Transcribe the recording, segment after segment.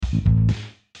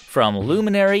From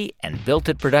Luminary and Built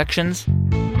It Productions,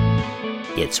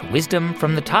 it's Wisdom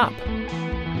from the Top.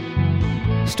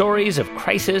 Stories of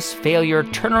crisis, failure,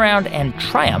 turnaround, and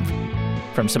triumph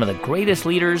from some of the greatest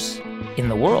leaders in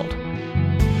the world.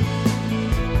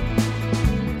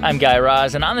 I'm Guy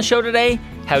Raz, and on the show today,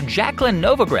 how Jacqueline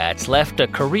Novogratz left a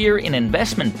career in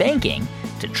investment banking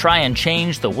to try and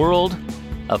change the world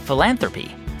of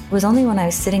philanthropy. It was only when I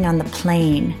was sitting on the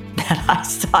plane that I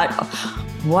thought,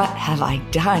 what have I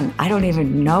done? I don't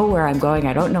even know where I'm going.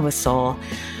 I don't know a soul.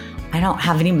 I don't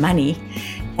have any money.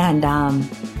 And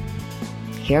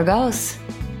here goes.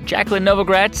 Jacqueline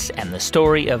Novogratz and the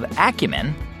story of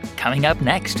Acumen coming up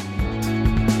next.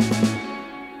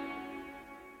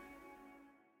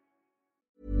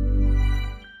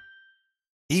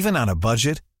 Even on a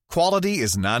budget, quality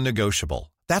is non-negotiable.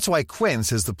 That's why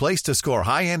Quince is the place to score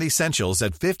high-end essentials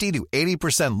at 50 to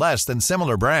 80% less than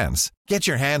similar brands. Get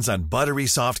your hands on buttery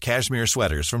soft cashmere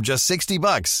sweaters from just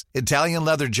 $60, Italian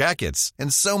leather jackets,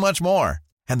 and so much more.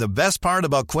 And the best part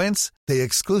about Quince, they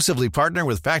exclusively partner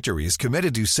with factories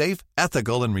committed to safe,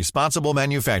 ethical, and responsible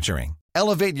manufacturing.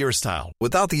 Elevate your style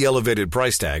without the elevated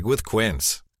price tag with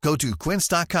Quince. Go to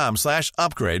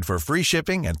quince.com/upgrade for free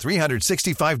shipping and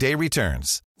 365-day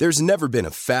returns. There's never been a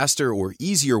faster or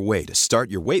easier way to start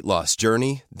your weight loss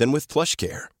journey than with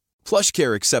PlushCare.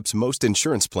 PlushCare accepts most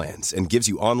insurance plans and gives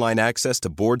you online access to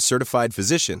board-certified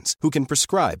physicians who can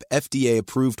prescribe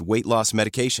FDA-approved weight loss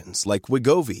medications like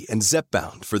Wegovy and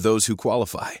Zepbound for those who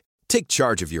qualify. Take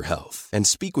charge of your health and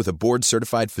speak with a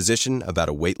board-certified physician about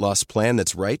a weight loss plan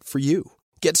that's right for you.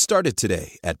 Get started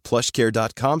today at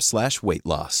plushcare.com/weight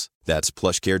loss. That's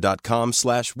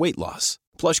plushcare.com/weight loss.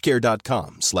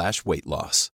 plushcare.com/weight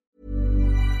loss.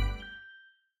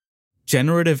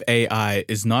 Generative AI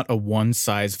is not a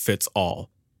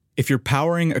one-size-fits-all. If you're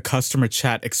powering a customer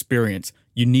chat experience,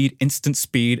 you need instant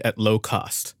speed at low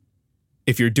cost.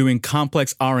 If you're doing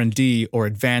complex R&D or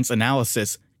advanced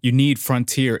analysis, you need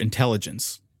frontier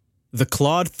intelligence. The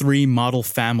Claude 3 model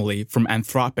family from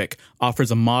Anthropic offers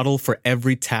a model for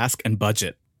every task and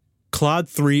budget. Claude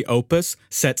 3 Opus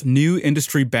sets new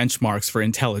industry benchmarks for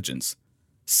intelligence.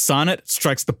 Sonnet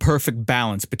strikes the perfect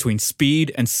balance between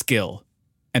speed and skill.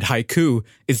 And Haiku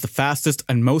is the fastest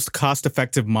and most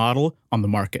cost-effective model on the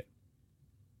market.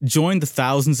 Join the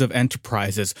thousands of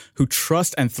enterprises who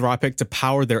trust Anthropic to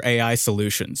power their AI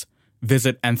solutions.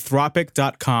 Visit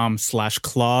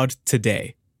anthropic.com/Claude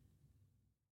today.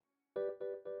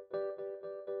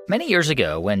 Many years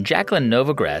ago, when Jacqueline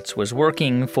Novogratz was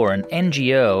working for an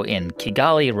NGO in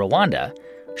Kigali, Rwanda,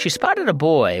 she spotted a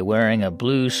boy wearing a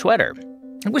blue sweater.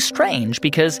 It was strange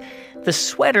because the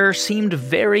sweater seemed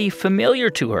very familiar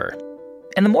to her.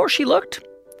 And the more she looked,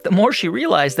 the more she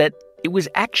realized that it was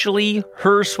actually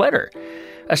her sweater,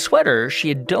 a sweater she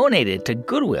had donated to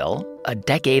Goodwill a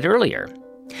decade earlier.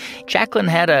 Jacqueline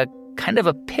had a kind of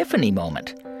epiphany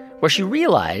moment where she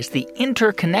realized the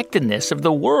interconnectedness of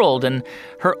the world and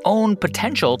her own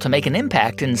potential to make an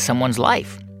impact in someone's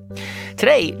life.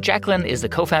 Today, Jacqueline is the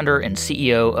co-founder and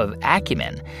CEO of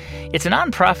Acumen. It's a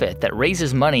nonprofit that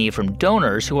raises money from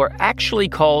donors who are actually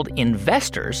called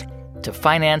investors to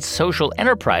finance social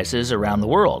enterprises around the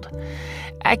world.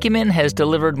 Acumen has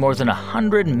delivered more than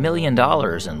 $100 million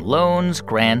in loans,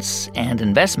 grants, and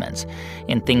investments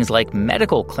in things like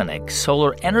medical clinics,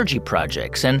 solar energy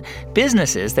projects, and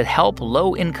businesses that help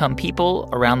low-income people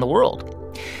around the world.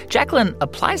 Jacqueline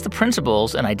applies the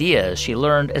principles and ideas she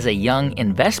learned as a young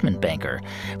investment banker,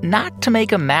 not to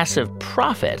make a massive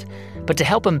profit, but to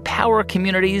help empower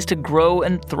communities to grow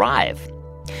and thrive.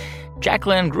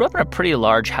 Jacqueline grew up in a pretty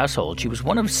large household. She was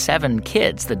one of 7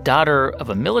 kids, the daughter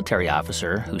of a military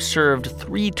officer who served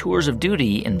 3 tours of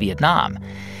duty in Vietnam.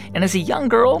 And as a young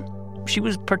girl, she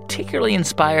was particularly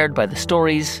inspired by the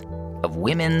stories of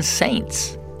women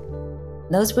saints.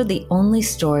 Those were the only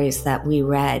stories that we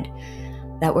read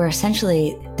that were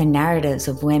essentially the narratives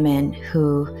of women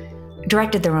who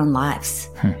directed their own lives.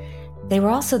 They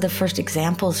were also the first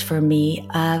examples for me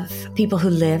of people who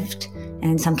lived,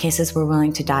 and in some cases were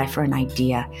willing to die for an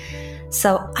idea.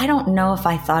 So I don't know if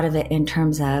I thought of it in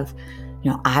terms of,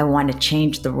 I want to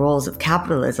change the rules of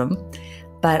capitalism,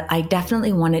 but I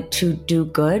definitely wanted to do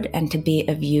good and to be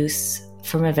of use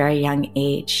from a very young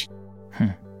age.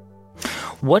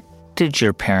 What did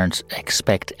your parents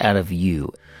expect out of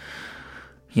you?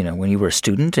 When you were a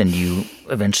student and you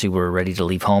eventually were ready to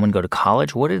leave home and go to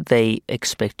college, what did they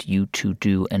expect you to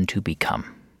do and to become?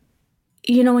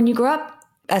 When you grow up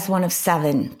as one of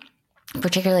 7,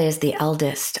 particularly as the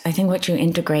eldest, I think what you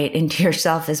integrate into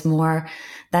yourself is more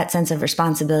that sense of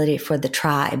responsibility for the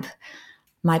tribe.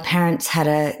 My parents had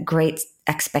a great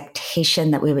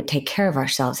expectation that we would take care of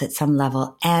ourselves at some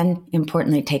level and,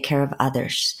 importantly, take care of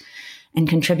others and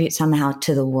contribute somehow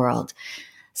to the world.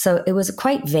 So it was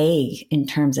quite vague in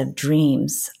terms of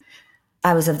dreams.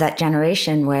 I was of that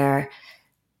generation where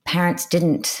parents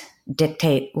didn't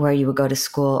dictate where you would go to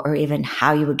school or even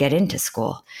how you would get into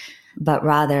school, but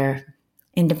rather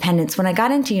independence. When I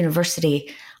got into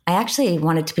university, I actually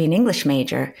wanted to be an English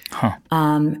major.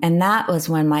 And that was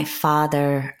when my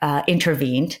father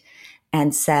intervened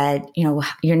and said,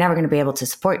 you're never going to be able to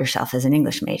support yourself as an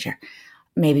English major.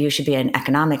 Maybe you should be an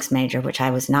economics major, which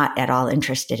I was not at all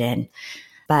interested in.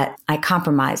 But I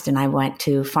compromised and I went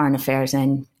to foreign affairs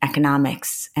and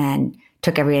economics and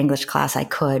took every English class I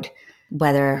could,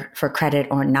 whether for credit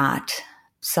or not.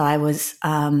 So I was,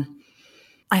 I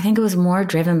think it was more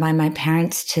driven by my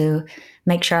parents to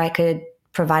make sure I could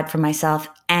provide for myself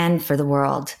and for the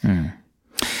world.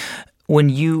 When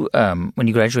you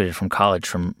graduated from college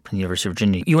from the University of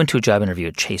Virginia, you went to a job interview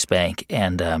at Chase Bank,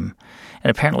 and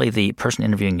apparently the person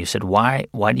interviewing you said, "Why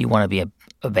do you want to be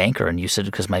a banker?" And you said,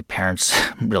 "Because my parents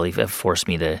really have forced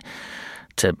me to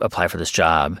apply for this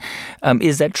job."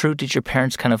 Is that true? Did your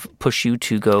parents kind of push you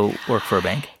to go work for a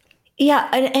bank? Yeah,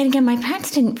 and again, my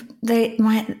parents they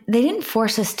didn't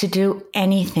force us to do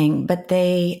anything, but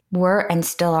they were and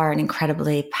still are an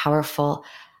incredibly powerful,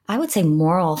 I would say,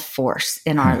 moral force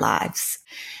in our lives.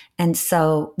 And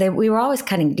so we were always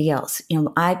cutting deals.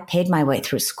 I paid my way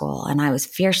through school and I was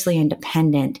fiercely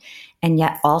independent and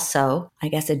yet also, I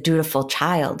guess, a dutiful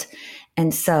child.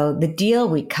 And so the deal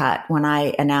we cut when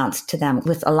I announced to them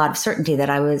with a lot of certainty that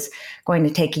I was going to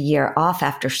take a year off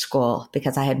after school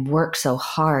because I had worked so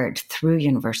hard through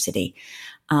university,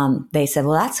 they said,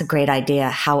 "Well, that's a great idea.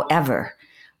 However,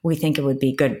 we think it would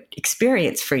be good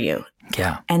experience for you."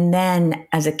 Yeah. And then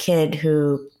as a kid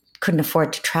who couldn't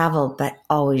afford to travel but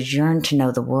always yearned to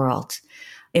know the world,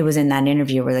 it was in that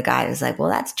interview where the guy was like, "Well,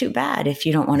 that's too bad if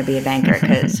you don't want to be a banker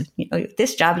because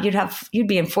this job you'd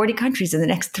be in 40 countries in the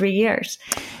next 3 years."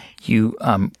 You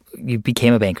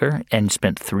became a banker and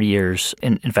spent 3 years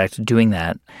in fact doing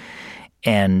that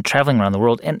and traveling around the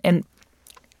world. And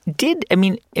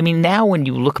now when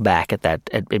you look back at that,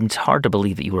 it's hard to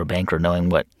believe that you were a banker, knowing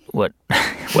what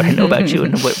I know about you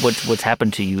and what's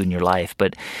happened to you in your life.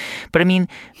 But I mean,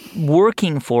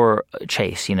 working for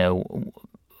Chase,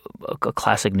 a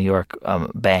classic New York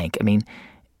bank,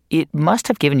 it must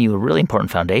have given you a really important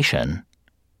foundation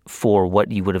for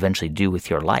what you would eventually do with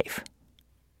your life.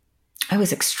 It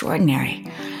was extraordinary.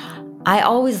 I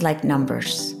always liked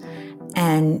numbers,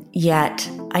 and yet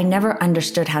I never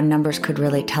understood how numbers could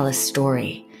really tell a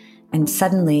story. And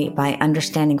suddenly, by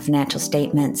understanding financial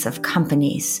statements of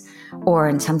companies, or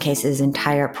in some cases,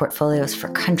 entire portfolios for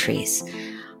countries,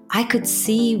 I could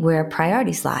see where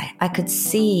priorities lie. I could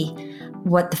see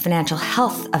what the financial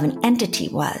health of an entity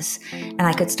was. And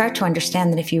I could start to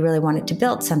understand that if you really wanted to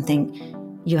build something,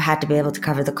 you had to be able to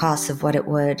cover the costs of what it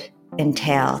would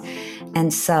entail.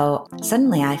 And so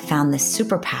suddenly I found this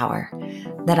superpower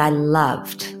that I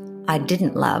loved. I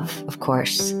didn't love, of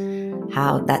course,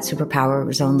 how that superpower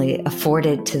was only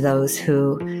afforded to those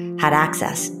who had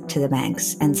access to the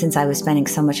banks. And since I was spending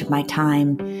so much of my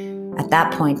time at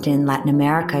that point in Latin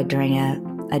America during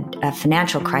a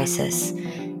financial crisis,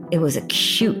 it was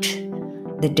acute,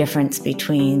 the difference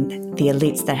between the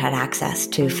elites that had access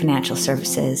to financial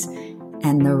services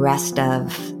and the rest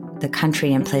of the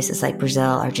country in places like Brazil,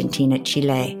 Argentina,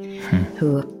 Chile,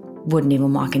 who wouldn't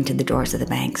even walk into the doors of the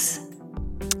banks.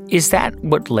 Is that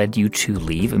what led you to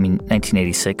leave?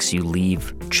 1986, you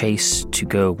leave Chase to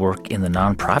go work in the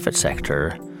nonprofit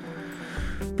sector.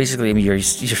 Basically, you're a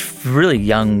really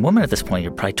young woman at this point.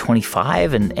 You're probably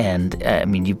 25,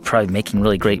 and you're probably making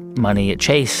really great money at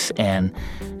Chase.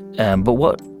 But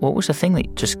what was the thing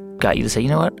that just got you to say, "You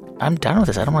know what? I'm done with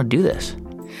this. I don't want to do this"?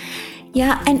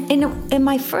 Yeah, and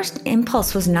my first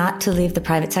impulse was not to leave the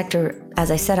private sector. As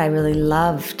I said, I really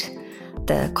loved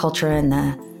the culture and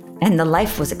the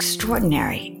life was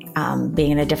extraordinary.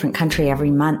 Being in a different country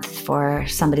every month for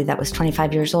somebody that was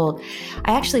 25 years old.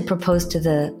 I actually proposed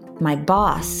to my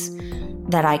boss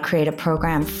that I create a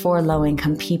program for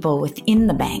low-income people within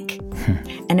the bank.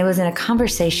 And it was in a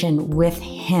conversation with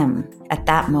him at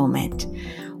that moment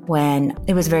when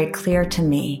it was very clear to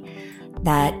me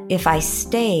that if I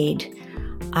stayed,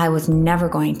 I was never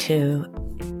going to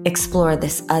explore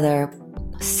this other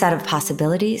set of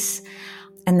possibilities.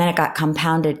 And then it got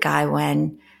compounded, Guy,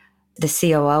 when the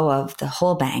COO of the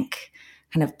whole bank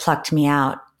kind of plucked me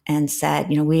out and said,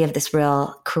 "We have this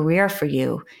real career for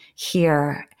you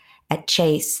here at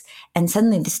Chase." And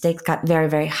suddenly the stakes got very,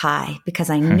 very high because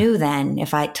I knew then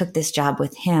if I took this job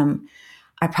with him,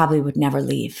 I probably would never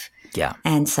leave. Yeah.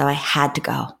 And so I had to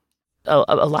go.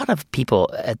 A lot of people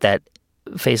at that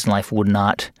phase in life would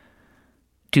not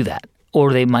do that,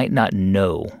 or they might not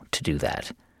know to do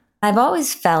that. I've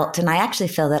always felt, and I actually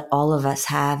feel that all of us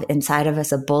have inside of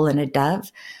us a bull and a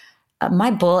dove.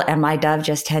 My bull and my dove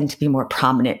just tend to be more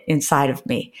prominent inside of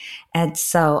me. And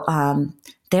so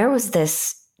there was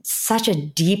such a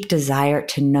deep desire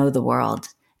to know the world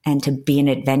and to be an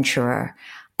adventurer.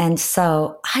 And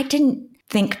so I didn't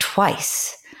think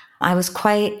twice. I was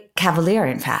quite cavalier,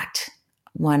 in fact,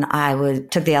 when I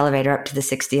took the elevator up to the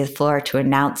 60th floor to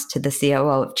announce to the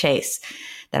COO of Chase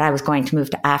that I was going to move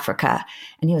to Africa.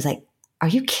 And he was like, "Are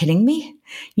you kidding me?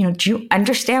 Do you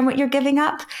understand what you're giving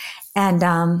up?"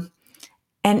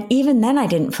 And even then I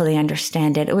didn't fully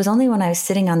understand it. It was only when I was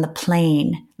sitting on the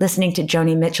plane listening to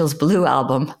Joni Mitchell's Blue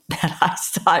album that I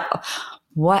thought,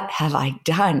 what have I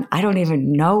done? I don't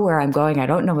even know where I'm going. I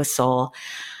don't know a soul.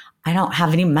 I don't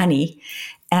have any money.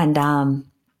 And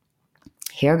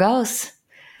here goes.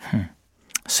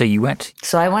 So you went.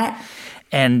 So I went.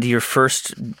 And your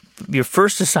first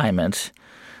assignment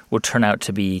will turn out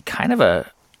to be kind of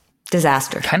a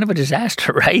disaster,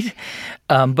 right?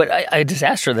 But a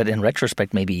disaster that, in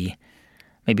retrospect, maybe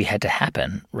had to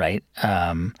happen, right?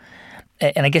 And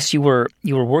I guess you were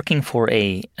working for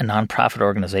a nonprofit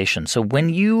organization. So when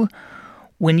you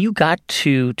got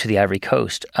to the Ivory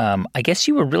Coast, I guess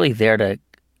you were really there to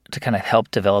kind of help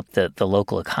develop the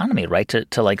local economy, right?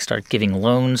 To like start giving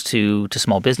loans to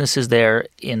small businesses there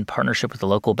in partnership with the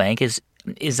local bank. Is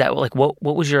that like what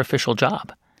was your official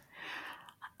job?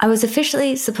 I was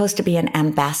officially supposed to be an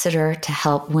ambassador to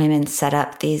help women set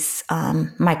up these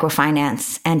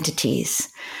microfinance entities.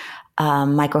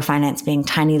 Microfinance being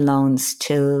tiny loans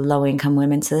to low-income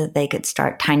women so that they could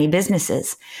start tiny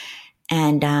businesses.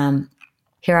 And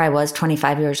here I was,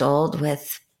 25 years old,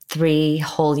 with 3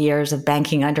 whole years of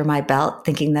banking under my belt,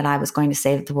 thinking that I was going to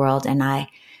save the world. And I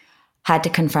had to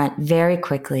confront very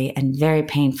quickly and very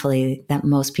painfully that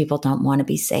most people don't want to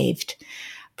be saved,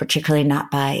 particularly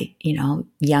not by,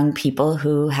 young people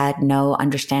who had no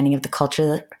understanding of the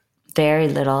culture, very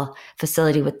little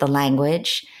facility with the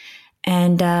language,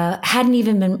 and hadn't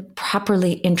even been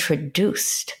properly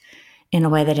introduced in a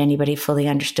way that anybody fully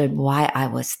understood why I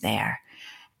was there.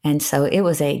 And so it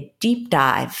was a deep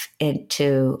dive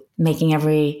into making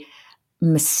every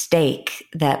mistake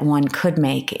that one could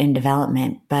make in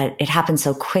development. But it happened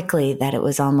so quickly that it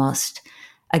was almost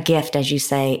a gift, as you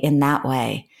say, in that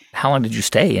way. How long did you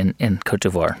stay in Côte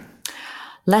d'Ivoire?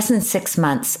 Less than 6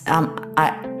 months.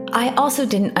 I also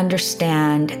didn't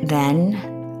understand then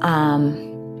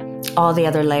all the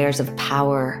other layers of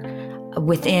power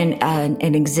within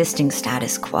an existing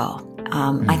status quo.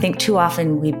 I think too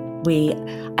often we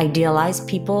idealize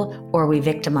people or we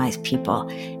victimize people.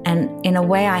 And in a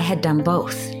way, I had done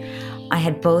both. I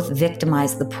had both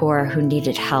victimized the poor who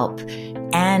needed help,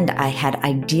 and I had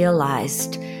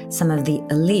idealized some of the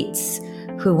elites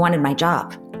who wanted my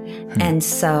job. And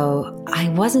so I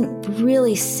wasn't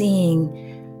really seeing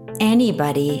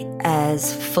anybody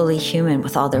as fully human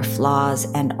with all their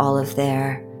flaws and all of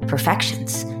their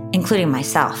perfections, including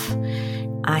myself.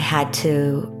 I had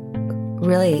to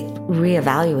really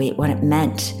reevaluate what it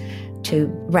meant to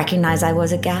recognize I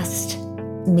was a guest,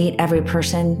 meet every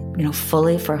person,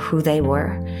 fully for who they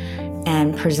were,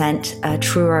 and present a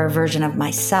truer version of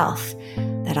myself,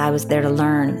 that I was there to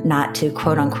learn, not to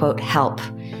quote unquote help.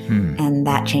 And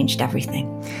that changed everything.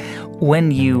 When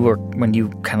you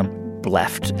kind of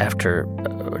left after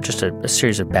just a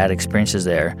series of bad experiences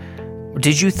there,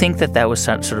 did you think that was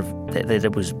sort of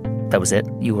that was it?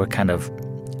 You were kind of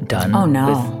done? Oh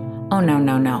no. Oh,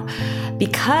 no.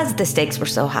 Because the stakes were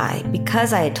so high,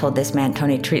 because I had told this man,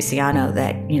 Tony Teresiano,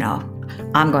 that,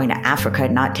 I'm going to Africa,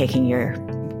 not taking your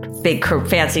big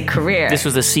fancy career. This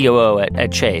was the COO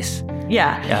at Chase.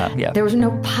 Yeah. There was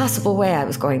no possible way I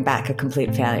was going back a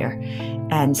complete failure.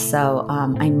 And so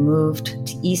I moved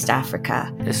to East Africa.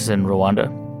 This is in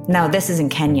Rwanda? No, this is in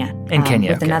Kenya. In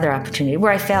Kenya, with another opportunity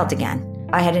where I failed again.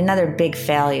 I had another big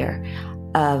failure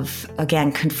of,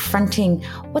 again, confronting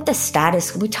what the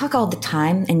status, we talk all the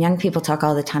time, and young people talk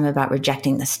all the time about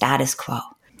rejecting the status quo.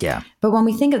 Yeah. But when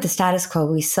we think of the status quo,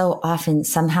 we so often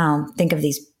somehow think of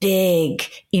these big,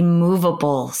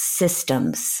 immovable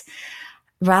systems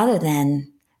rather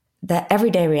than the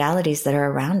everyday realities that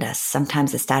are around us.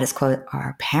 Sometimes the status quo are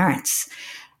our parents,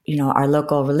 our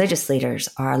local religious leaders,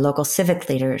 our local civic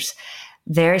leaders,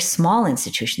 very small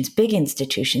institutions, big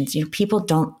institutions. People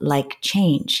don't like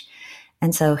change.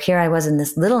 And so here I was in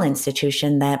this little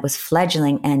institution that was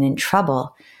fledgling and in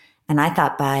trouble. And I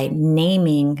thought by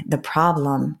naming the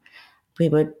problem, we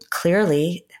would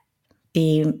clearly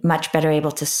be much better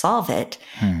able to solve it,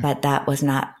 but that was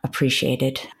not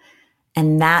appreciated.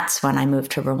 And that's when I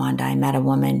moved to Rwanda. I met a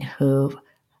woman who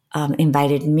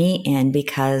invited me in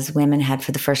because women had,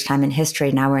 for the first time in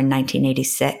history, now we're in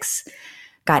 1986,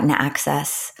 gotten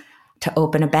access to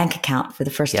open a bank account for the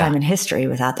first time in history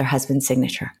without their husband's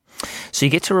signature. So you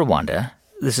get to Rwanda.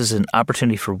 This is an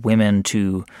opportunity for women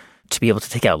to be able to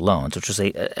take out loans, which was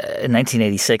in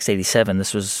 1986, 87.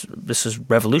 This was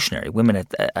revolutionary. Women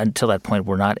until that point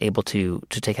were not able to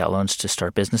take out loans to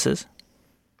start businesses.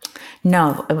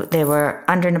 No, they were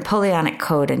under Napoleonic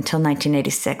Code until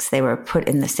 1986. They were put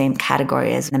in the same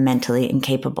category as the mentally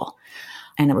incapable.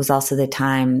 And it was also the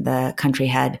time the country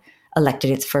had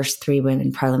elected its first 3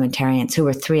 women parliamentarians, who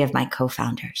were 3 of my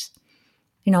co-founders.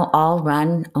 All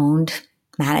run, owned,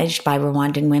 managed by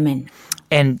Rwandan women.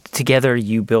 And together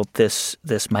you built this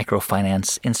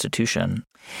microfinance institution.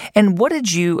 And what did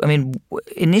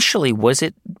initially was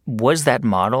that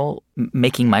model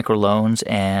making microloans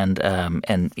and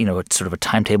sort of a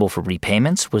timetable for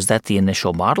repayments? Was that the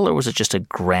initial model, or was it just a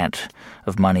grant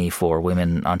of money for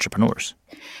women entrepreneurs?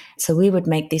 So we would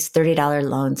make these $30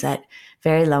 loans at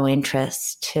very low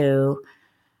interest to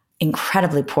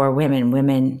incredibly poor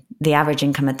women. The average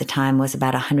income at the time was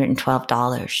about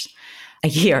 $112 a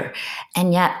year.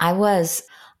 And yet I was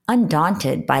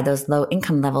undaunted by those low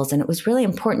income levels. And it was really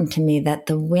important to me that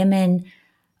the women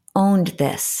owned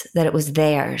this, that it was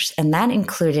theirs. And that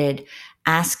included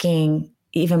asking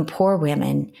even poor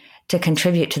women to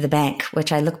contribute to the bank,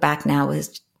 which I look back now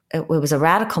it was a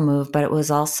radical move, but it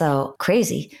was also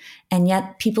crazy. And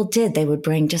yet people did. They would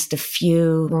bring just a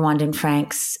few Rwandan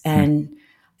francs and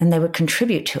they would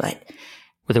contribute to it.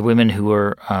 Were there women who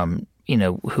were,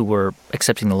 who were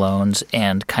accepting the loans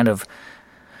and kind of,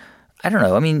 I don't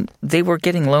know, they were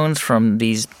getting loans from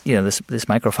these, this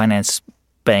microfinance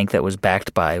bank that was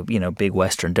backed by, big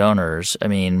Western donors.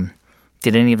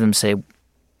 Did any of them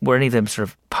were any of them sort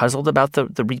of puzzled about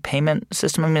the repayment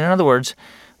system? In other words,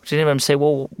 did any of them say,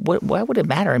 well, why would it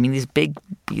matter? These big,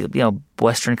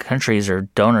 Western countries or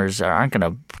donors aren't going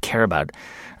to care about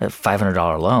a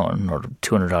 $500 loan or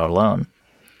 $200 loan.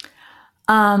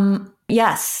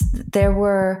 Yes, there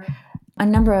were a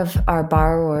number of our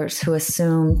borrowers who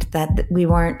assumed that we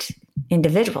weren't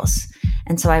individuals.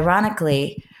 And so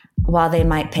ironically, while they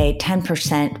might pay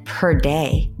 10% per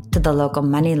day to the local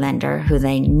moneylender who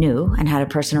they knew and had a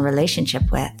personal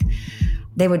relationship with,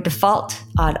 they would default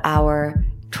on our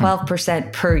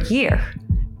 12% per year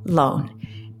loan.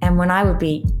 And when I would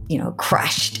be,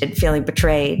 crushed and feeling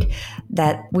betrayed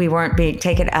that we weren't being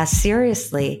taken as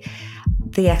seriously,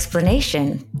 the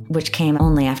explanation, which came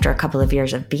only after a couple of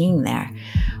years of being there,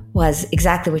 was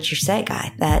exactly what you say,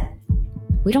 Guy, that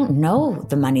we don't know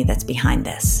the money that's behind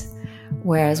this,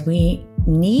 whereas we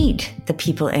need the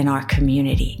people in our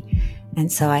community.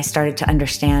 And so I started to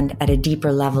understand at a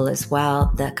deeper level as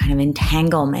well the kind of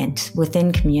entanglement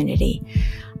within community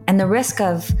and the risk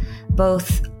of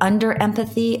both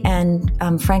under-empathy and,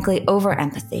 frankly,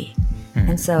 over-empathy.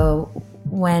 And so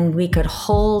when we could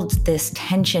hold this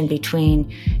tension between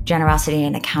generosity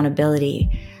and accountability,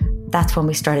 that's when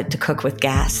we started to cook with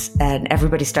gas and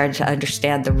everybody started to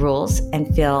understand the rules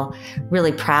and feel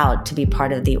really proud to be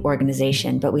part of the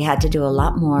organization. But we had to do a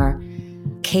lot more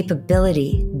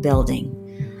capability building,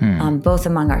 both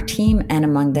among our team and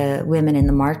among the women in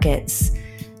the markets,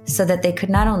 so that they could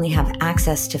not only have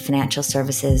access to financial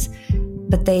services,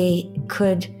 but they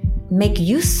could make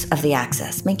use of the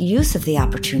access, make use of the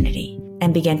opportunity,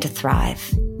 and begin to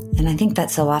thrive. And I think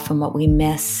that's so often what we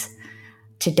miss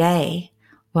today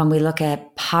when we look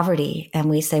at poverty and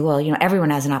we say, well,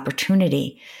 everyone has an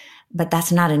opportunity, but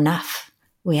that's not enough.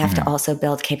 We have to also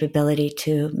build capability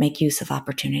to make use of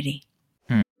opportunity.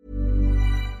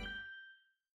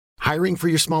 Hiring for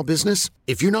your small business?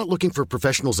 If you're not looking for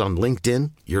professionals on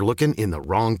LinkedIn, you're looking in the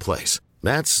wrong place.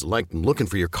 That's like looking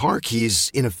for your car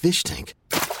keys in a fish tank.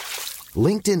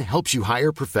 LinkedIn helps you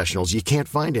hire professionals you can't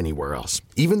find anywhere else,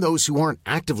 even those who aren't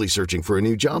actively searching for a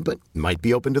new job but might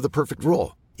be open to the perfect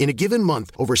role. In a given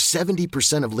month, over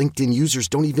 70% of LinkedIn users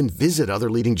don't even visit other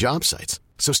leading job sites.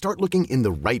 So start looking in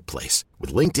the right place.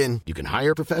 With LinkedIn, you can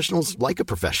hire professionals like a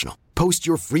professional. Post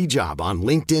your free job on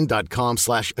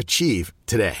linkedin.com/achieve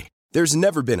today. There's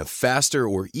never been a faster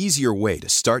or easier way to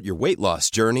start your weight loss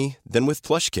journey than with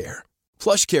PlushCare.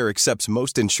 PlushCare accepts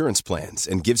most insurance plans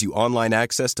and gives you online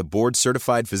access to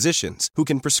board-certified physicians who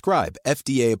can prescribe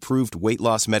FDA-approved weight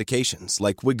loss medications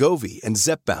like Wegovy and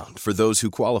Zepbound for those who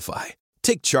qualify.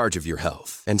 Take charge of your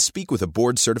health and speak with a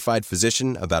board-certified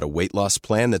physician about a weight loss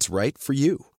plan that's right for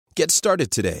you. Get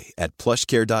started today at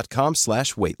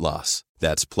plushcare.com/weight loss.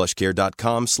 That's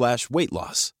plushcare.com/weight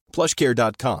loss.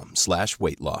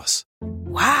 PlushCare.com/weight loss.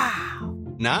 Wow.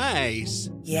 Nice.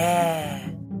 Yeah.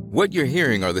 What you're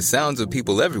hearing are the sounds of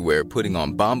people everywhere putting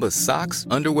on Bombas socks,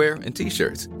 underwear, and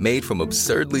T-shirts made from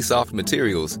absurdly soft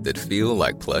materials that feel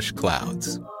like plush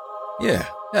clouds. Yeah,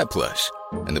 that plush.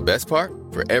 And the best part?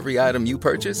 For every item you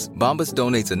purchase, Bombas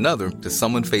donates another to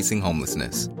someone facing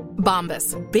homelessness.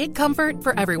 Bombas. Big comfort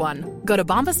for everyone. Go to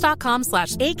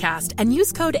bombas.com/ACAST and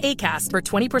use code ACAST for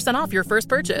 20% off your first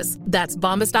purchase. That's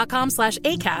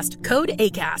bombas.com/ACAST. Code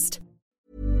ACAST.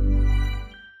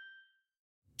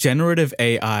 Generative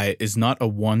AI is not a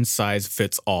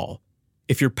one-size-fits-all.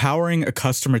 If you're powering a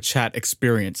customer chat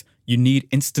experience, you need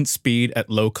instant speed at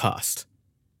low cost.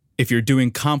 If you're doing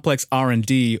complex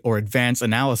R&D or advanced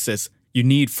analysis, you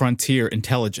need frontier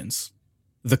intelligence.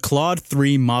 The Claude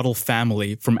 3 model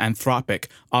family from Anthropic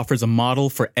offers a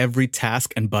model for every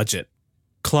task and budget.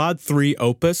 Claude 3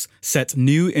 Opus sets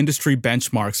new industry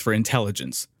benchmarks for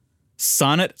intelligence.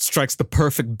 Sonnet strikes the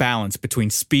perfect balance between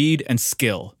speed and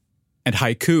skill. And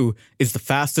Haiku is the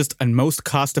fastest and most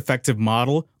cost-effective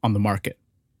model on the market.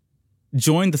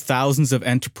 Join the thousands of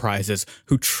enterprises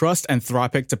who trust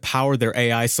Anthropic to power their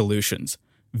AI solutions.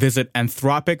 Visit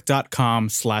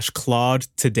anthropic.com/Claude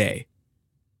today.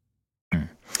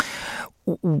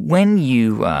 When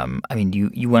you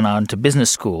went on to business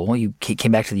school, you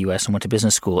came back to the U.S. and went to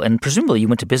business school, and presumably you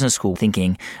went to business school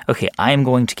thinking, okay, I am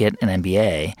going to get an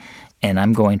MBA, and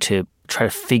I'm going to try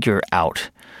to figure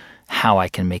out how I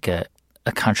can make a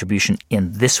contribution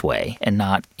in this way and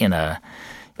not in a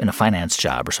finance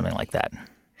job or something like that.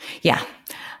 Yeah.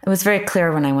 It was very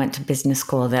clear when I went to business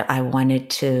school that I wanted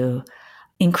to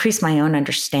increase my own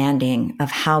understanding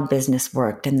of how business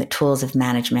worked and the tools of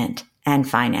management and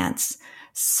finance,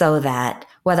 so that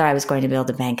whether I was going to build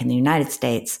a bank in the United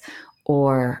States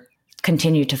or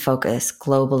continue to focus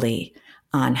globally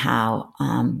on how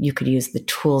you could use the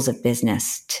tools of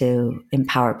business to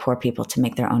empower poor people to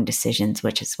make their own decisions,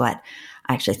 which is what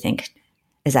I actually think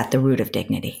is at the root of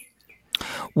dignity.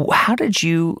 How did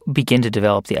you begin to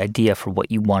develop the idea for what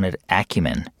you wanted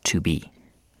Acumen to be?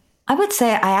 I would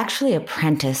say I actually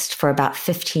apprenticed for about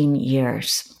 15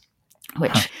 years,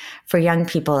 which for young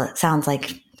people, it sounds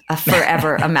like a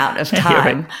forever amount of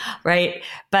time, right?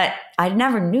 But I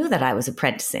never knew that I was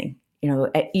apprenticing. You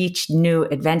know, each new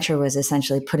adventure was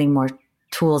essentially putting more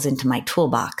tools into my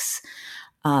toolbox.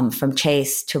 From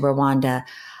Chase to Rwanda,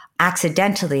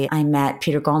 accidentally, I met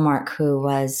Peter Goldmark, who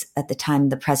was at the time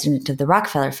the president of the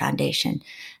Rockefeller Foundation.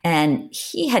 And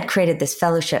he had created this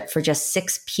fellowship for just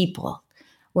 6 people,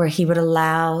 where he would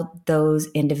allow those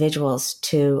individuals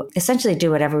to essentially do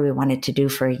whatever we wanted to do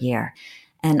for a year.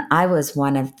 And I was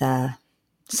one of the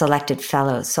selected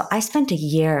fellows. So I spent a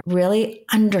year really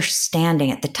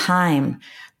understanding at the time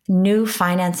new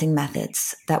financing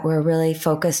methods that were really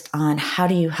focused on how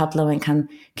do you help low-income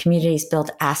communities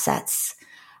build assets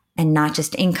and not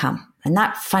just income. And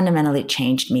that fundamentally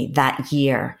changed me that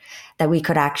year, that we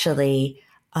could actually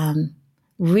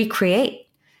recreate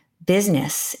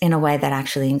business in a way that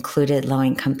actually included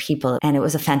low-income people. And it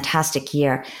was a fantastic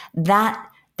year. That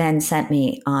then sent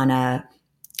me on a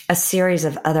series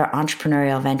of other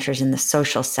entrepreneurial ventures in the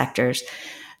social sectors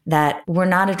that were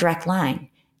not a direct line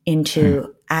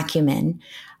into Acumen.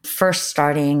 First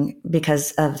starting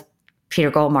because of Peter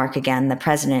Goldmark, again, the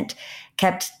president,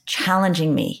 kept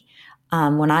challenging me.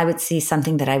 When I would see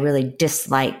something that I really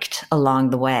disliked along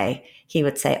the way, he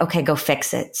would say, okay, go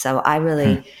fix it. So I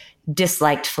really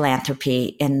disliked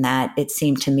philanthropy in that it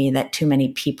seemed to me that too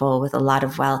many people with a lot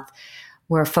of wealth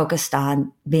were focused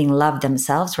on being loved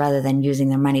themselves rather than using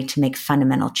their money to make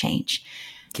fundamental change.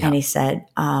 Yeah. And he said,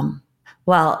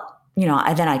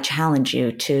 then I challenge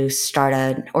you to start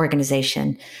an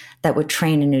organization that would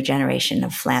train a new generation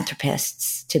of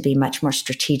philanthropists to be much more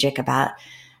strategic about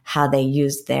how they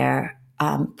use their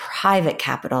private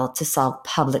capital to solve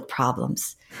public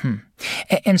problems.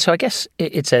 And so I guess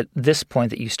it's at this point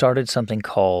that you started something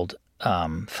called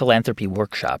Philanthropy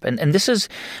Workshop. And this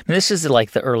is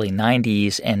like the early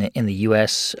 90s, and in the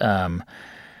U.S.,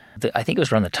 I think it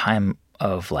was around the time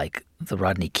of like the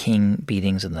Rodney King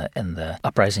beatings and the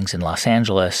uprisings in Los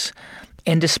Angeles.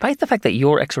 And despite the fact that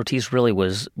your expertise really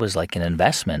was like an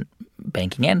investment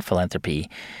banking and philanthropy,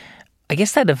 I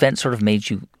guess that event sort of made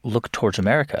you look towards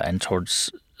America and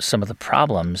towards some of the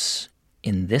problems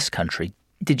in this country.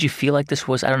 Did you feel like this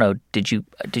was, I don't know, did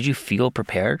you feel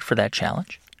prepared for that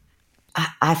challenge?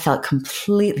 I felt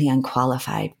completely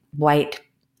unqualified, white.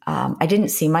 I didn't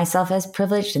see myself as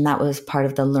privileged, and that was part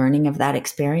of the learning of that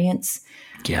experience.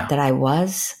 Yeah. That I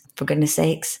was, for goodness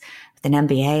sakes, with an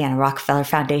MBA and a Rockefeller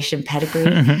Foundation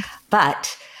pedigree.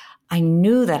 But I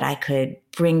knew that I could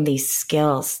bring these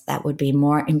skills that would be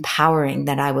more empowering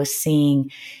that I was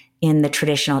seeing in the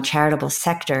traditional charitable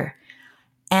sector,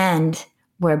 and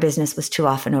where business was too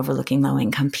often overlooking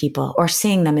low-income people or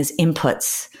seeing them as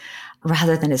inputs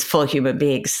rather than as full human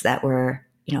beings that were,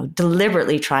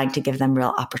 deliberately trying to give them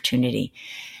real opportunity.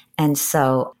 And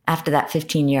so after that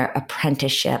 15-year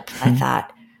apprenticeship, I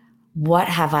thought, what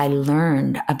have I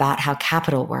learned about how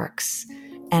capital works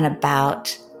and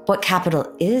about what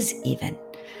capital is even?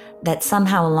 That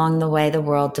somehow along the way, the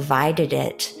world divided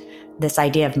it, this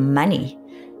idea of money,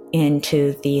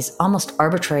 into these almost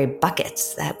arbitrary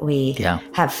buckets that we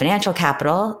have financial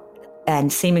capital,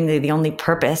 and seemingly the only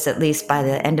purpose, at least by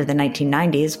the end of the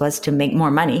 1990s, was to make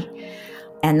more money.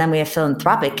 And then we have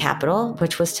philanthropic capital,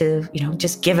 which was to,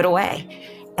 just give it away.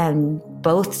 And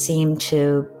both seem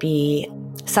to be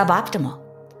suboptimal.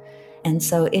 And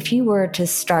so if you were to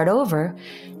start over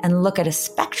and look at a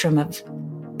spectrum of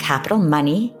capital,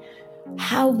 money,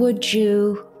 how would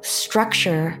you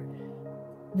structure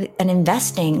an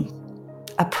investing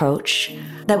approach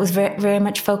that was very, very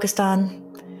much focused on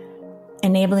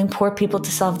enabling poor people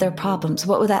to solve their problems?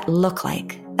 What would that look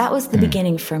like? That was the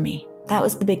beginning for me. That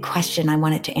was the big question I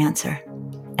wanted to answer.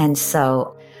 And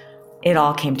so it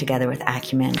all came together with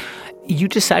Acumen. You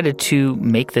decided to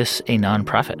make this a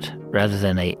nonprofit rather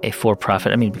than a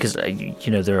for-profit. I mean, because,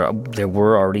 there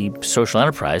were already social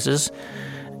enterprises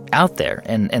out there,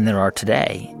 and there are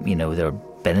today. There are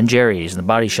Ben & Jerry's and the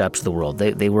Body Shops of the world.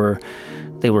 They were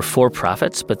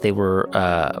for-profits, but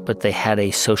they had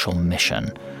a social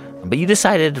mission. But you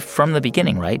decided from the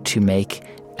beginning, right, to make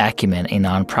Acumen a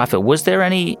nonprofit. Was there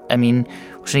any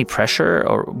pressure,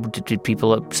 or did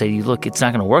people say, look, it's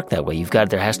not going to work that way?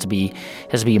 There has to be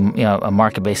a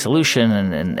market-based solution,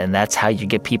 and that's how you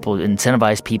get people,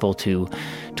 incentivize people to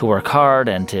work hard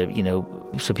and to,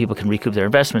 so people can recoup their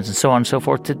investments and so on and so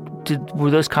forth. Were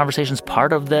those conversations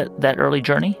part of that early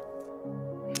journey?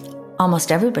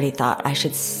 Almost everybody thought I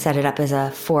should set it up as a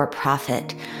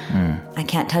for-profit. I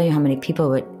can't tell you how many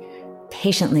people would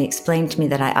patiently explain to me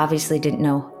that I obviously didn't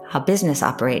know how business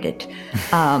operated.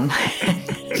 I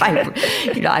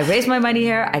raise my money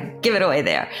here, I give it away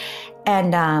there.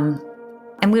 And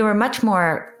we were much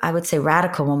more, I would say,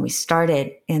 radical when we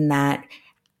started, in that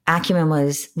Acumen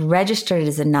was registered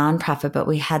as a nonprofit, but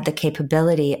we had the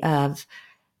capability of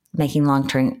making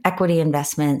long-term equity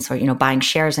investments, or, buying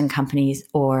shares in companies,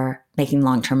 or making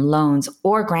long-term loans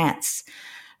or grants,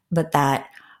 but that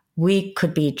we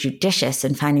could be judicious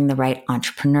in finding the right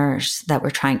entrepreneurs that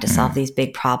were trying to solve these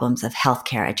big problems of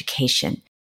healthcare, education.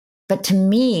 But to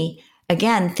me,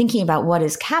 again, thinking about what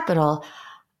is capital,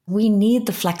 we need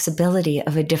the flexibility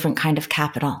of a different kind of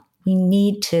capital. We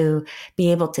need to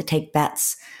be able to take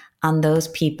bets on those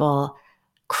people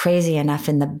crazy enough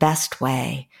in the best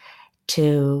way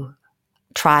to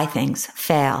try things,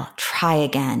 fail, try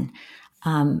again.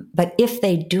 But if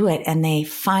they do it and they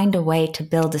find a way to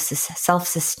build a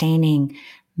self-sustaining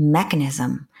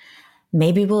mechanism,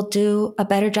 maybe we'll do a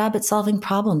better job at solving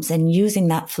problems and using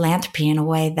that philanthropy in a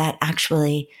way that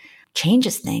actually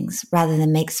changes things rather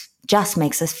than just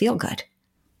makes us feel good.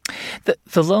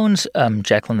 The loans,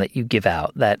 Jacqueline, that you give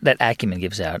out, that Acumen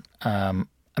gives out,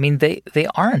 they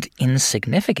aren't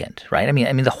insignificant, right? I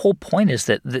mean, the whole point is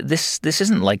that this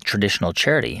isn't like traditional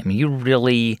charity. I mean, you're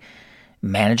really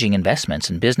managing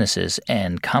investments in businesses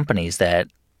and companies that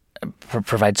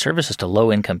provide services to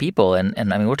low-income people. And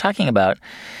I mean, we're talking about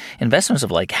investments of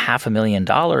like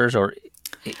 $500,000, or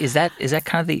is that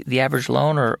kind of the average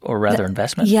loan or rather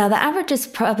investment? Yeah, the average is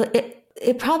probably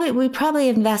we probably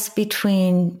invest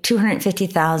between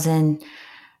 $250,000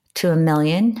 to $1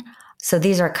 million. So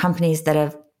these are companies that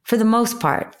have, for the most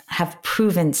part, have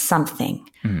proven something.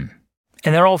 And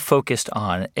they're all focused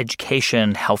on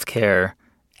education, healthcare,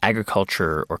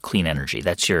 agriculture, or clean energy.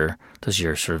 Those are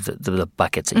your sort of the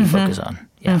buckets that you focus on.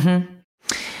 Yeah.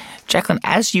 Jacqueline,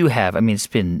 as you have, it's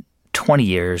been 20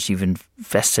 years, you've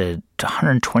invested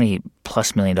 $120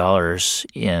 plus million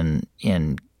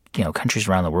in countries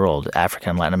around the world, Africa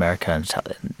and Latin America and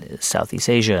Southeast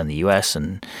Asia and the U.S.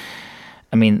 And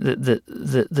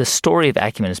the story of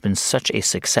Acumen has been such a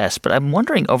success. But I'm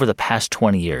wondering, over the past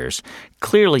 20 years,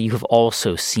 clearly you have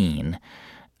also seen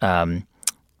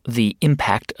the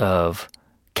impact of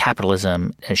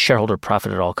capitalism and shareholder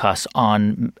profit at all costs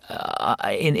on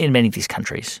in many of these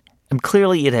countries. And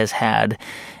clearly it has had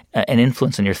an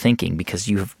influence on your thinking, because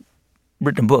you have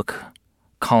written a book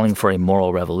calling for a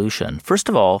moral revolution. First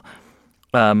of all,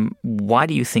 why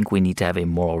do you think we need to have a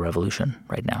moral revolution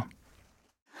right now?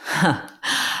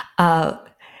 I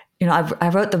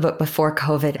wrote the book before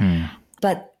COVID,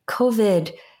 but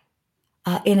COVID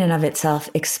in and of itself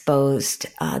exposed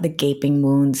the gaping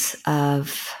wounds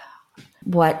of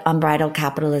what unbridled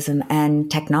capitalism and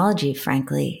technology,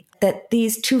 frankly, that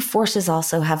these two forces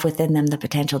also have within them the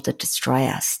potential to destroy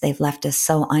us. They've left us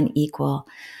so unequal.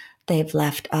 They've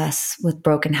left us with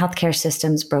broken healthcare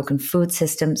systems, broken food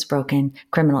systems, broken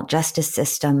criminal justice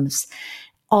systems.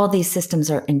 All these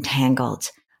systems are entangled.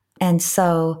 And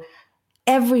so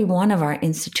every one of our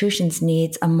institutions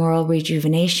needs a moral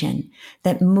rejuvenation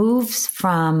that moves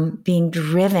from being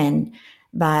driven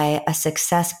by a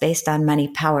success based on money,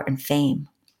 power, and fame.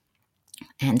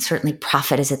 And certainly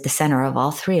profit is at the center of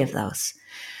all three of those,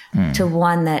 to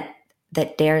one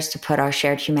that dares to put our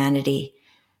shared humanity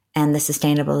and the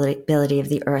sustainability of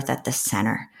the earth at the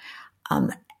center.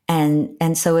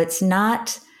 And so it's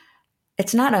not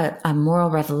a moral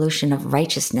revolution of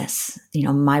righteousness,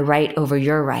 my right over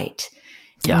your right,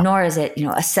 nor is it,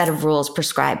 a set of rules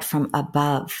prescribed from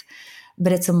above,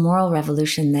 but it's a moral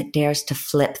revolution that dares to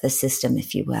flip the system,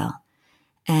 if you will,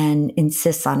 and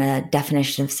insists on a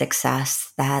definition of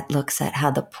success that looks at how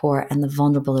the poor and the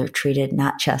vulnerable are treated,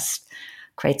 not just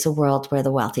creates a world where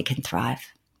the wealthy can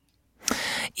thrive.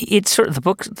 It's sort of the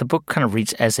book kind of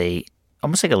reads as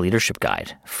almost like a leadership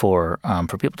guide for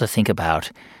people to think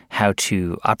about how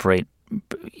to operate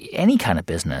any kind of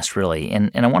business, really.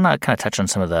 And I want to kind of touch on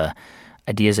some of the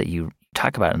ideas that you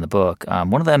talk about in the book.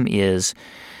 One of them is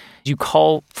you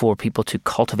call for people to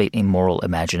cultivate a moral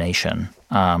imagination.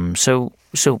 So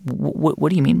what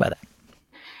do you mean by that?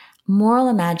 Moral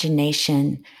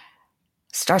imagination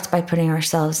starts by putting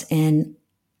ourselves in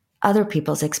other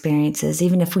people's experiences,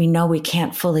 even if we know we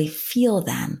can't fully feel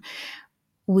them.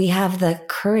 We have the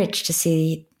courage to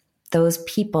see those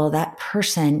people, that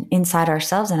person inside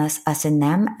ourselves and us in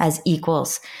them as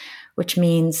equals, which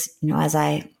means, as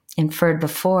I inferred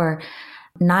before,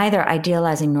 neither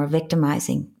idealizing nor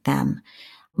victimizing them.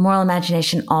 Moral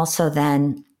imagination also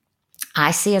then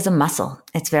I see as a muscle.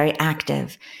 It's very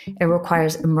active. It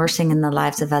requires immersing in the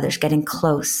lives of others, getting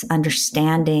close,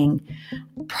 understanding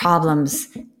problems,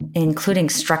 including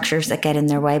structures that get in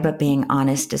their way, but being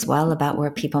honest as well about where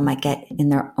people might get in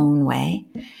their own way,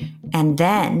 and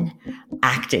then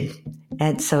acting.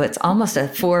 And so it's almost a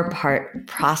 4-part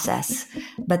process.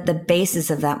 But the basis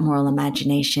of that moral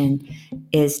imagination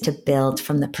is to build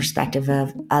from the perspective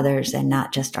of others and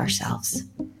not just ourselves.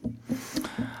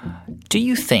 Do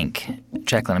you think,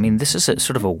 Jacqueline, this is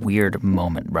sort of a weird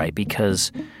moment, right?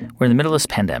 Because we're in the middle of this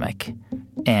pandemic,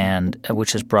 and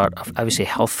which has brought obviously a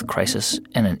health crisis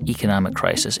and an economic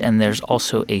crisis, and there's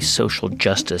also a social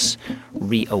justice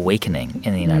reawakening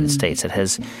in the United States that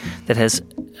has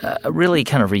really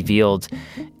kind of revealed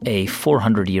a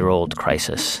 400-year-old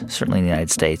crisis, certainly in the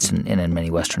United States and in many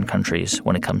Western countries,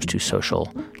 when it comes to social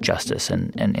justice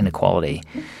and inequality.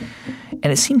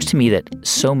 And it seems to me that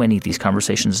so many of these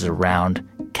conversations is around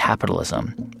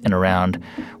capitalism and around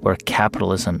where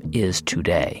capitalism is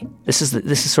today. This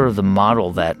is sort of the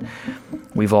model that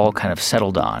we've all kind of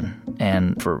settled on.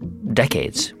 And for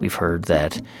decades, we've heard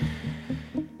that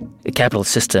the capitalist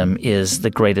system is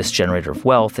the greatest generator of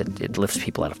wealth. It lifts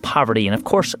people out of poverty. And of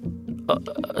course,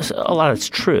 a lot of it's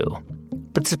true.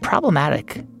 But it's a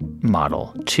problematic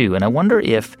model, too. And I wonder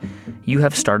if you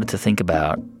have started to think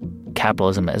about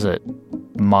capitalism as a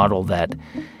model that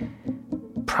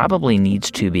probably needs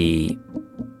to be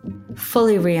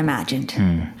fully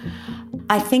reimagined.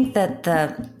 I think that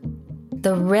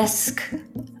the risk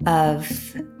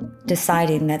of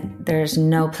deciding that there's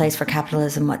no place for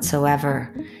capitalism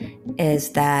whatsoever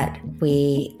is that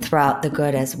we throw out the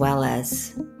good as well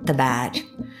as the bad.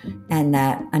 And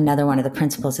that another one of the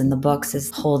principles in the books is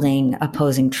holding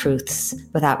opposing truths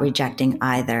without rejecting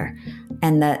either.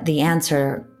 And the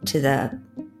answer to the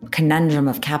conundrum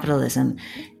of capitalism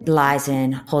lies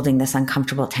in holding this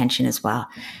uncomfortable tension as well.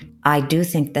 I do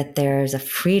think that there's a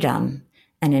freedom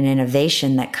and an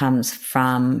innovation that comes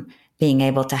from being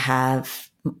able to have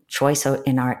choice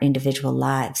in our individual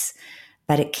lives,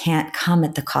 but it can't come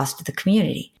at the cost of the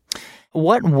community.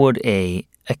 What would a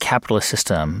capitalist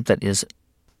system that is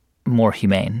more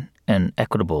humane and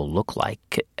equitable look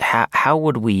like? How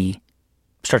would we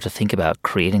start to think about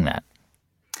creating that?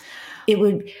 It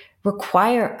would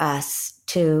require us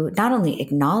to not only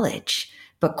acknowledge,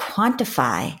 but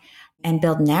quantify and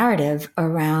build narrative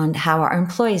around how our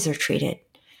employees are treated,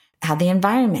 how the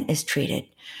environment is treated.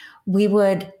 We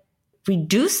would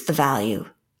reduce the value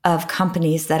of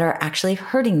companies that are actually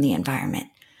hurting the environment.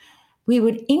 We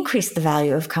would increase the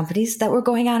value of companies that were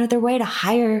going out of their way to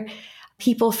hire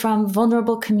people from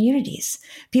vulnerable communities,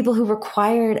 people who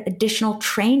required additional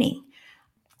training.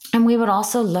 And we would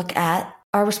also look at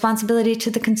our responsibility to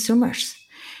the consumers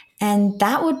And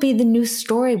that would be the new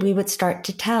story we would start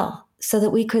to tell so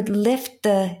that we could lift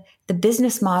the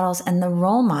business models and the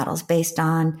role models based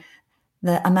on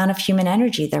the amount of human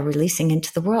energy they're releasing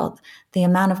into the world, the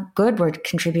amount of good we're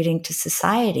contributing to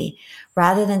society,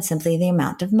 rather than simply the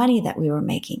amount of money that we were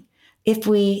making. If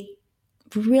we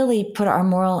really put our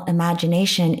moral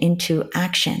imagination into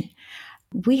action,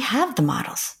 we have the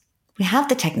models, we have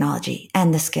the technology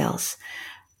and the skills.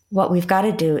 What we've got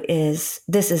to do is,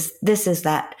 this is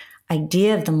that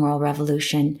idea of the moral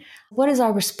revolution. What is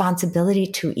our responsibility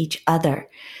to each other?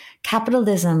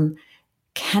 Capitalism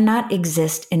cannot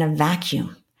exist in a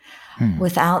vacuum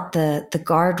without the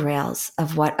guardrails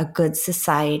of what a good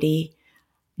society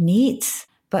needs.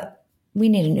 But we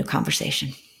need a new conversation.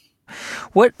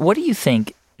 What do you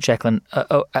think, Jacqueline,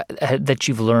 that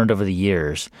you've learned over the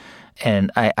years?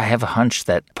 And I have a hunch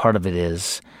that part of it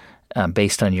is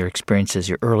based on your experiences,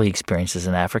 your early experiences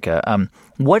in Africa.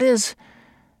 What is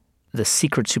the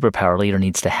secret superpower a leader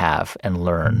needs to have and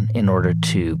learn in order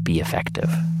to be effective?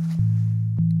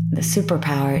 The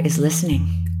superpower is listening.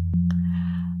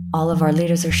 All of our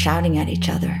leaders are shouting at each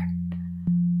other.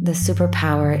 The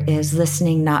superpower is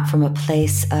listening not from a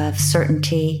place of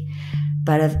certainty,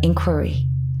 but of inquiry.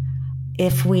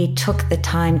 If we took the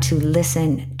time to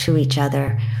listen to each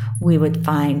other, we would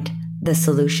find the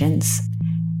solutions,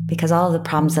 because all of the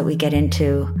problems that we get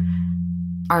into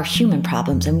are human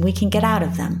problems and we can get out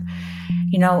of them.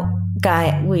 You know,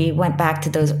 Guy, we went back to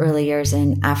those early years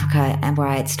in Africa and where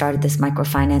I had started this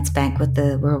microfinance bank with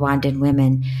the Rwandan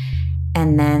women.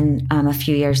 And then a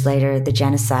few years later, the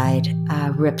genocide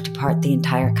ripped apart the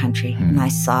entire country. And I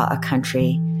saw a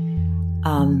country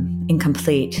in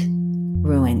complete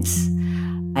ruins.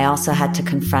 I also had to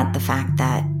confront the fact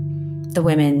that the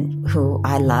women who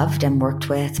I loved and worked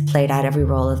with played out every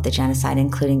role of the genocide,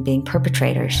 including being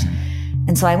perpetrators.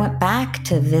 And so I went back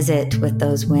to visit with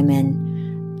those women.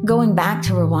 Going back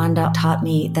to Rwanda taught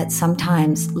me that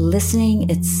sometimes listening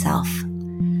itself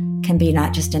can be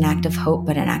not just an act of hope,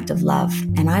 but an act of love.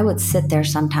 And I would sit there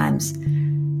sometimes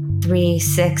 3,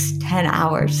 6, 10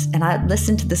 hours, and I'd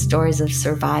listen to the stories of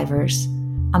survivors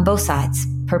on both sides,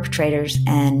 perpetrators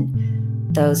and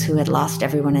those who had lost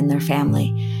everyone in their family.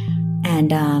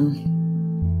 And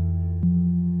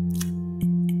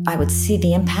I would see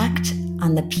the impact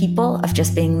on the people of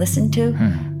just being listened to,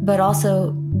 but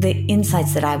also the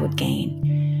insights that I would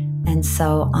gain. And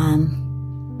so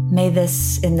may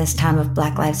this, in this time of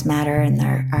Black Lives Matter and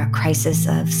our crisis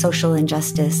of social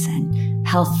injustice and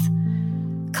health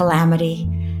calamity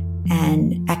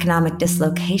and economic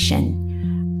dislocation,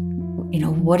 you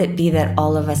know, would it be that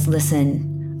all of us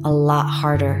listen a lot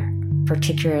harder,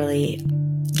 particularly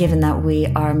given that we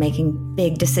are making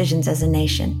big decisions as a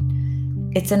nation?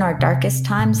 It's in our darkest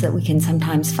times that we can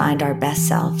sometimes find our best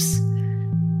selves.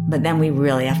 But then we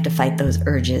really have to fight those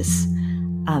urges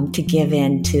to give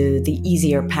in to the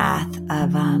easier path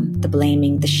of the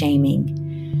blaming, the shaming,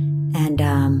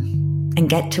 and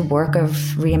get to work of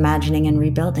reimagining and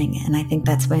rebuilding. And I think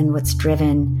that's been what's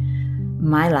driven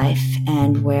my life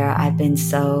and where I've been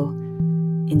so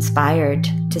inspired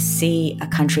to see a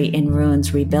country in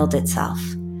ruins rebuild itself.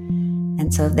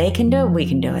 And so if they can do it, we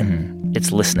can do it.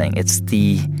 It's listening. It's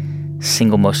the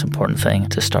single most important thing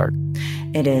to start.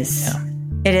 It is. Yeah.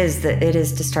 It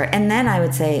is to start. And then I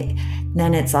would say,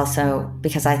 then it's also,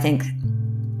 because I think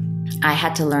I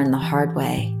had to learn the hard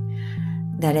way,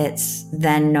 that it's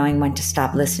then knowing when to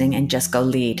stop listening and just go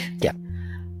lead. Yeah.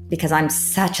 Because I'm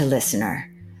such a listener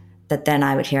that then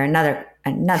I would hear another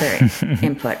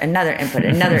input, another input,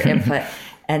 another input.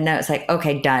 And then it's like,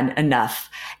 okay, done, enough.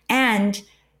 And,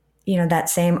 you know, that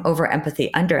same over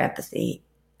empathy, under empathy,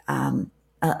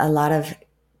 a lot of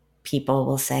people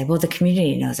will say, well, the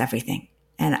community knows everything.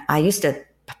 And I used to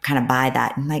kind of buy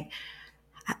that. And like,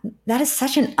 that is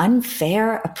such an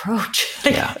unfair approach.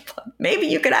 Yeah. Maybe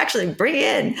you could actually bring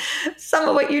in some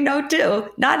of what you know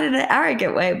too, not in an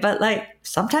arrogant way, but like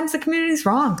sometimes the community's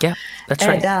wrong. Yeah, that's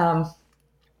right.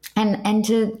 And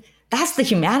that's the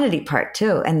humanity part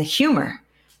too, and the humor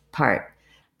part.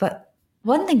 But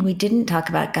one thing we didn't talk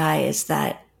about, Guy, is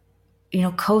that, you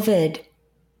know, COVID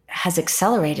has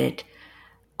accelerated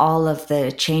all of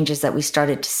the changes that we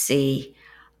started to see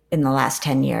in the last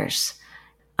 10 years.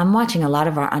 I'm watching a lot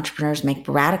of our entrepreneurs make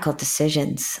radical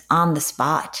decisions on the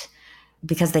spot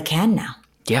because they can now.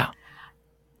 Yeah.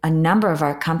 A number of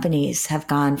our companies have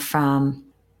gone from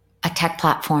a tech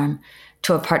platform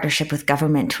to a partnership with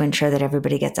government to ensure that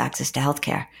everybody gets access to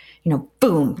healthcare. You know,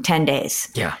 boom, 10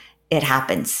 days. Yeah. It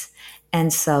happens.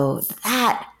 And so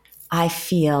that, I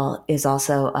feel, is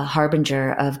also a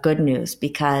harbinger of good news,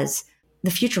 because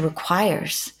the future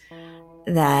requires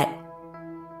that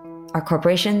Our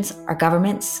corporations, our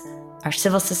governments, our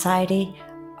civil society,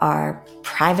 our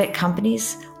private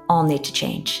companies all need to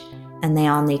change. And they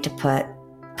all need to put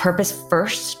purpose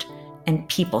first and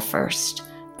people first,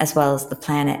 as well as the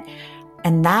planet.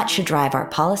 And that should drive our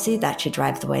policy. That should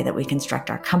drive the way that we construct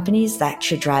our companies. That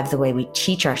should drive the way we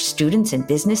teach our students in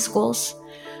business schools,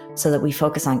 so that we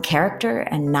focus on character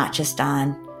and not just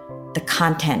on the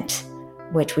content,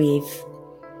 which we've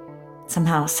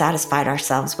somehow satisfied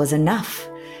ourselves was enough.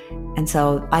 And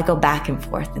so I go back and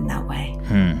forth in that way.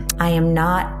 I am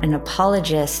not an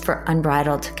apologist for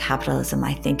unbridled capitalism.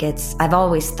 I've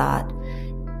always thought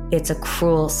it's a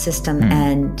cruel system.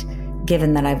 And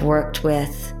given that I've worked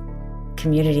with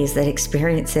communities that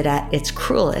experience it at its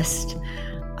cruelest,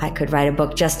 I could write a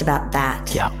book just about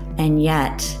that. Yeah. And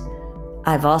yet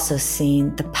I've also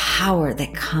seen the power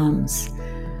that comes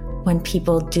when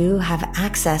people do have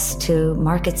access to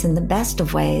markets in the best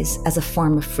of ways as a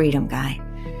form of freedom, Guy.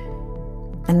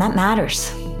 And that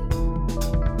matters.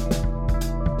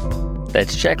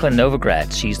 That's Jacqueline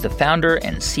Novogratz. She's the founder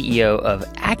and CEO of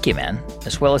Acumen,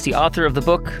 as well as the author of the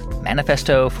book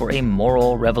Manifesto for a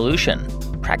Moral Revolution: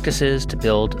 Practices to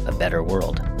Build a Better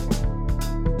World.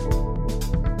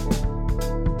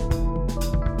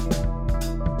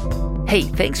 Hey,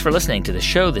 thanks for listening to the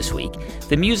show this week.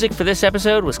 The music for this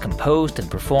episode was composed and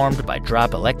performed by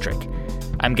Drop Electric.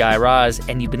 I'm Guy Raz,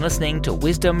 and you've been listening to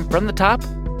Wisdom from the Top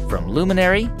from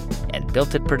Luminary and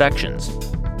Built It Productions.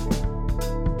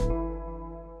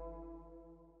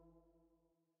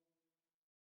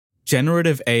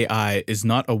 Generative AI is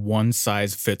not a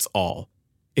one-size-fits-all.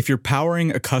 If you're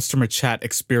powering a customer chat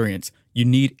experience, you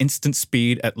need instant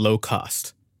speed at low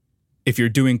cost. If you're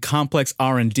doing complex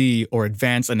R&D or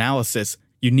advanced analysis,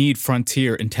 you need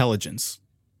frontier intelligence.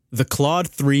 The Claude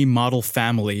 3 model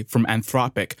family from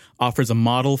Anthropic offers a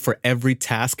model for every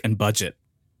task and budget.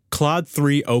 Claude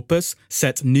 3 Opus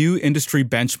sets new industry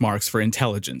benchmarks for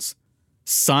intelligence.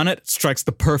 Sonnet strikes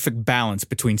the perfect balance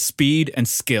between speed and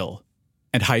skill.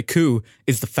 And Haiku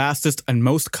is the fastest and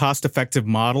most cost-effective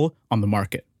model on the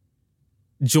market.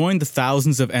 Join the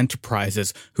thousands of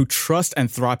enterprises who trust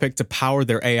Anthropic to power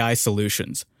their AI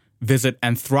solutions. Visit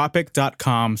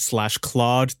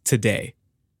anthropic.com/Claude today.